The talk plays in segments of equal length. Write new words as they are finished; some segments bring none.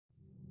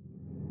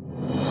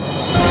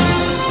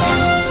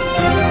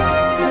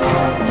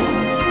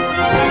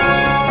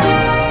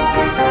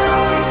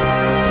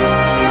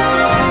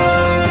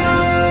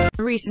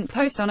recent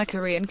post on a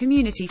Korean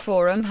community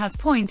forum has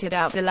pointed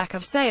out the lack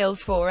of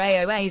sales for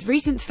AOA's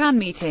recent fan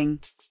meeting.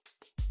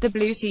 The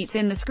blue seats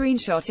in the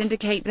screenshot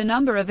indicate the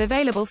number of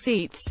available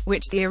seats,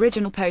 which the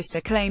original poster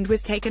claimed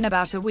was taken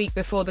about a week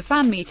before the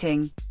fan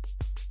meeting.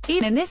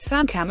 Even in this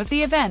fancam of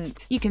the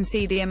event, you can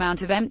see the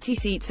amount of empty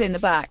seats in the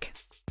back.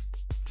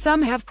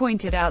 Some have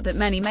pointed out that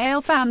many male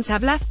fans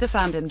have left the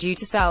fandom due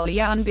to Seo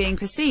Yeon being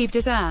perceived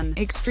as an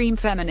extreme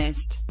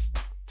feminist.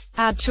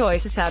 Ad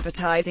choices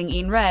advertising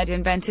in red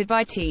invented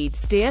by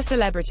Teeds. Dear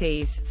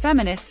celebrities,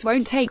 feminists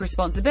won't take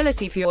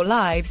responsibility for your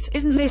lives.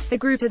 Isn't this the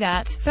group to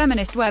that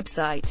feminist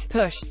website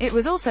push? It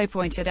was also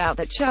pointed out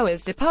that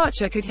Choa's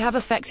departure could have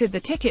affected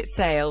the ticket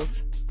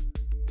sales.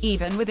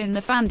 Even within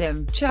the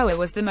fandom, Choa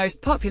was the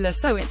most popular,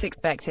 so it's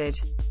expected.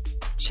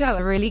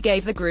 Choa really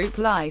gave the group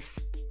life.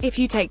 If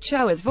you take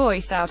Choa's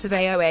voice out of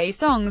AOA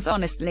songs,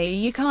 honestly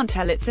you can't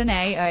tell it's an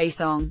AOA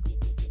song.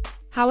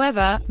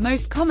 However,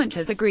 most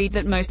commenters agreed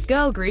that most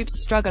girl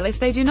groups struggle if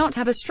they do not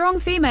have a strong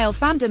female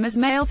fandom, as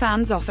male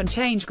fans often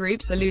change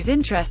groups or lose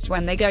interest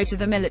when they go to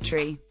the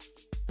military.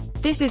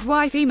 This is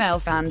why female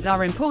fans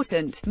are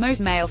important.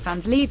 Most male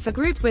fans leave for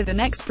groups with the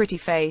next pretty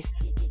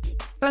face.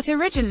 But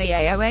originally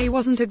AOA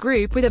wasn't a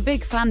group with a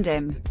big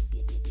fandom.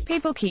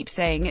 People keep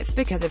saying it's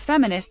because of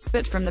feminists,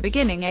 but from the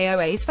beginning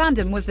AOA's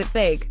fandom was that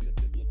big.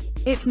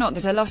 It's not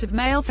that a lot of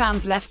male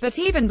fans left, but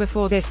even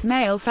before this,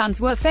 male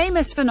fans were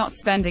famous for not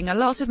spending a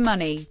lot of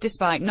money.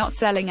 Despite not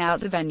selling out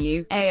the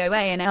venue,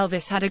 AOA and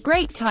Elvis had a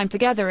great time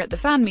together at the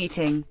fan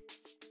meeting.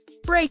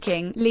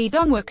 Breaking, Lee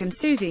Dongwook and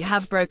Suzy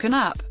have broken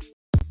up.